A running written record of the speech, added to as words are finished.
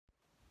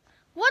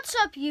What's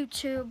up,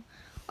 YouTube?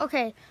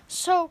 Okay,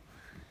 so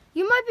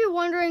you might be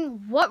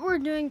wondering what we're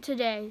doing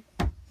today.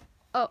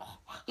 Oh,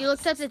 you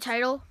looked at the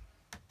title?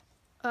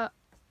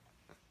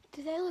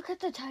 Did I look at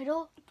the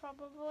title?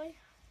 Probably.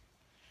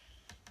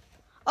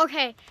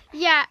 Okay,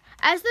 yeah,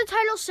 as the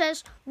title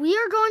says, we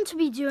are going to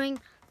be doing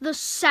the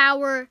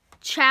sour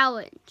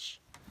challenge.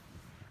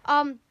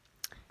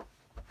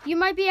 You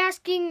might be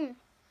asking,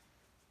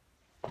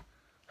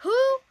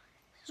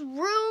 whose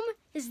room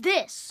is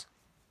this?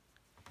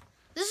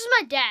 This is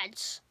my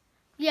dad's.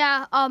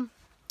 Yeah, I'm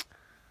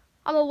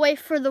away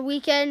for the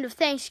weekend of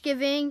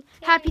Thanksgiving.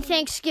 Happy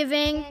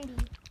Thanksgiving. Candy.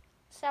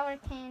 Sour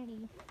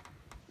candy.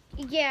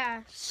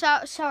 Yeah,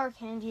 sour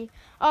candy.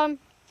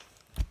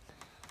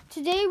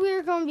 Today we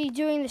are going to be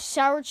doing the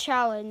sour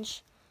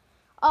challenge.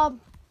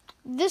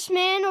 This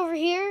man over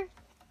here,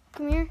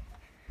 come here.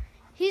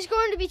 He's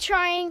going to be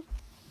trying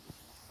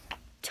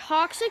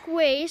toxic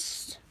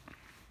waste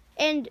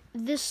and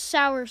this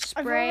sour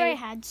spray. I've already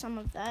had some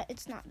of that.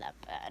 It's not that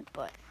bad,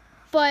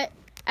 but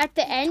at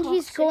the end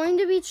he's going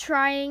to be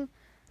trying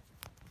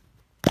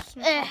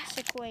some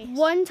toxic waste.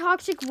 One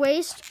toxic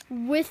waste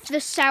with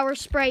the sour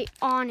spray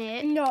on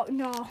it. No. You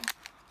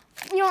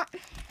know what?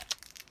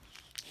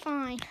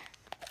 Fine.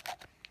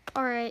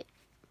 All right.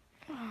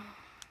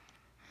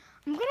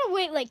 I'm gonna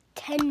wait like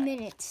 10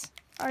 minutes.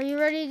 Are you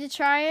ready to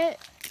try it?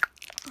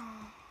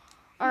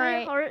 All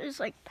right. My heart is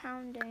like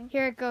pounding.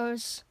 Here it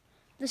goes.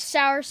 The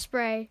sour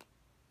spray.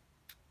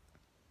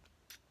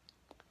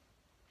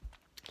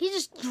 He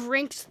just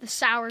drinks the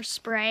sour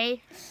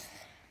spray.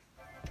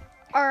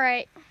 All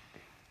right.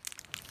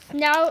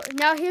 Now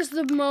here's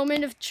the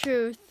moment of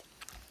truth.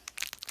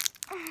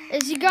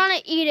 Is he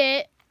gonna eat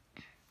it?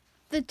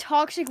 The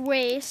toxic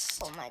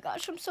waste. Oh my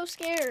gosh, I'm so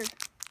scared.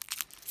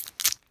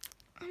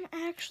 I'm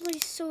actually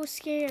so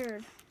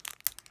scared.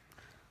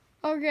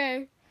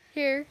 Okay,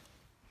 here.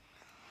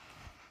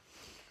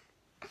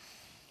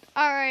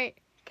 All right,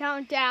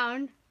 count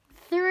down.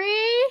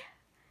 3,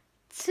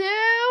 2,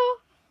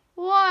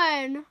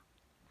 1.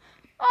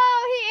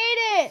 Oh,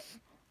 he ate it.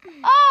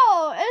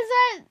 Oh, is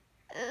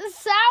that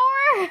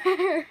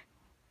sour?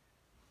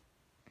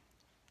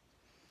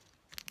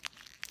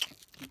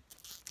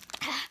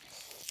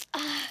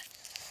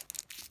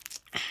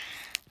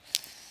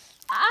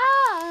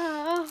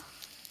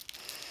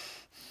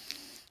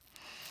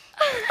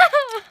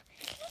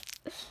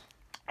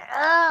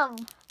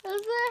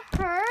 Does it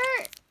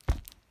hurt?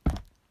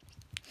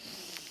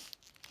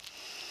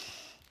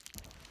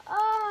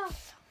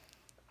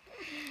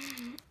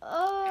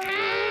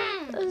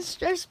 It's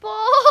stressful.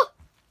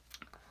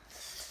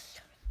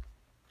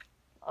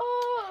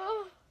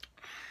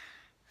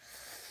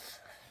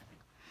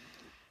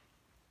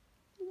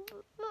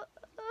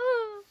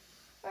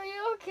 Are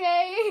you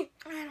okay?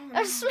 I don't know.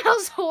 That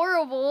smells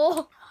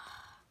horrible.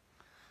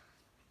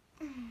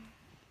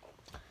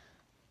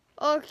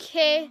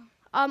 Okay.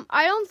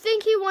 I don't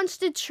think he wants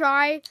to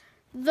try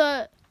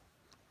the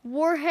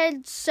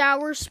Warhead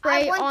sour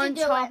spray on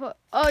top of.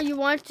 Oh, you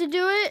want to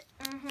do it?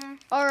 Mhm.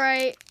 All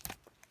right.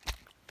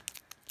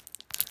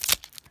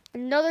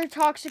 Another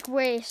toxic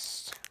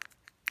waste.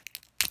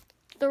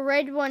 The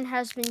red one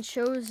has been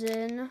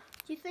chosen.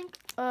 Do you think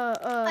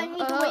I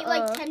need to wait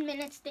like 10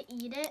 minutes to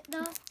eat it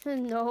though?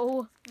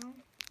 No.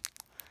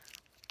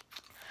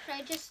 Should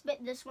I just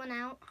spit this one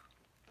out?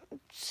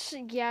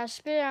 Yeah,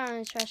 spit it out in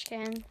the trash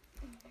can.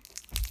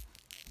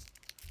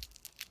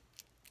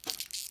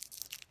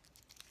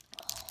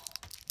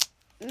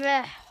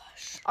 Meh.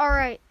 All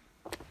right.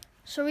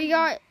 So we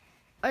got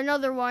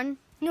another one.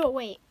 No,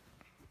 wait.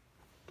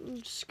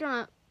 I'm just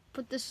gonna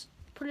put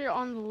it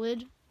on the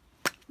lid.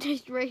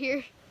 Right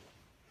here.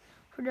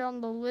 Put it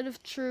on the lid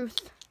of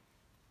truth.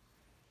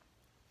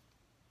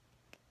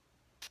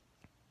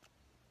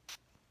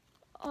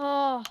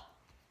 Oh.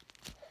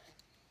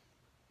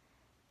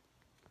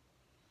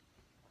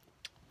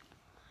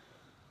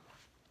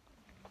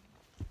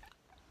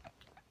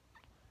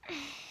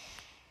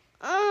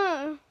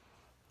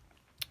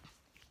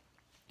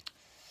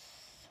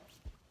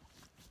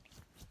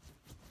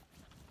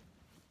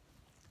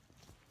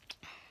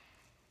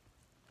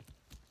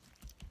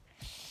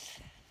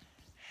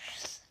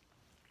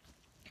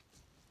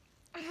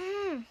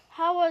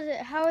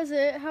 How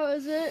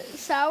is it?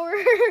 Sour?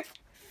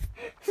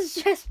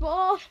 Stressful?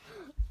 All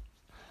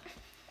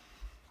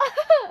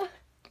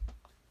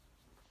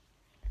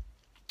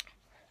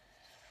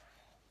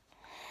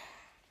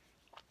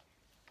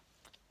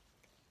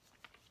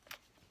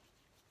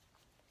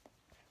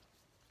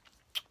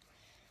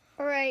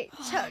right,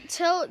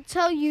 tell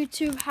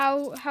YouTube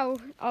how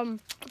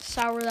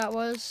sour that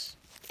was.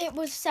 It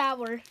was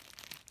sour.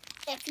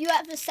 If you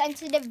have a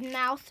sensitive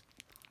mouth,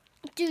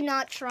 do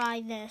not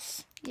try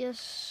this.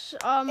 Yes.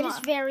 It is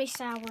very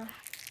sour.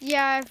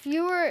 Yeah, if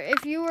you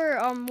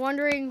were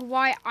wondering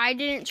why I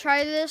didn't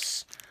try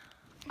this,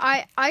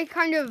 I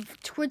kind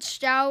of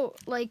twitched out,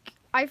 like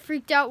I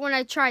freaked out when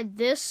I tried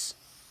this.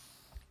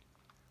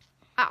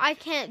 I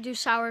can't do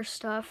sour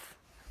stuff.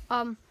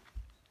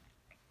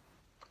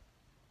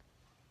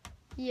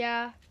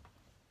 Yeah.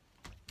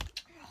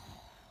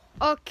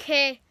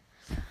 Okay.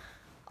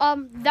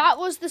 That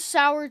was the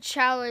sour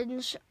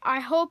challenge. I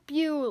hope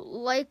you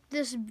liked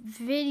this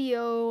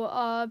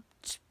video.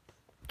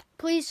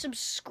 Please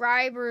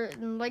subscribe or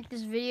like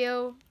this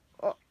video,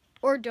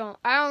 or don't.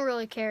 I don't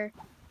really care.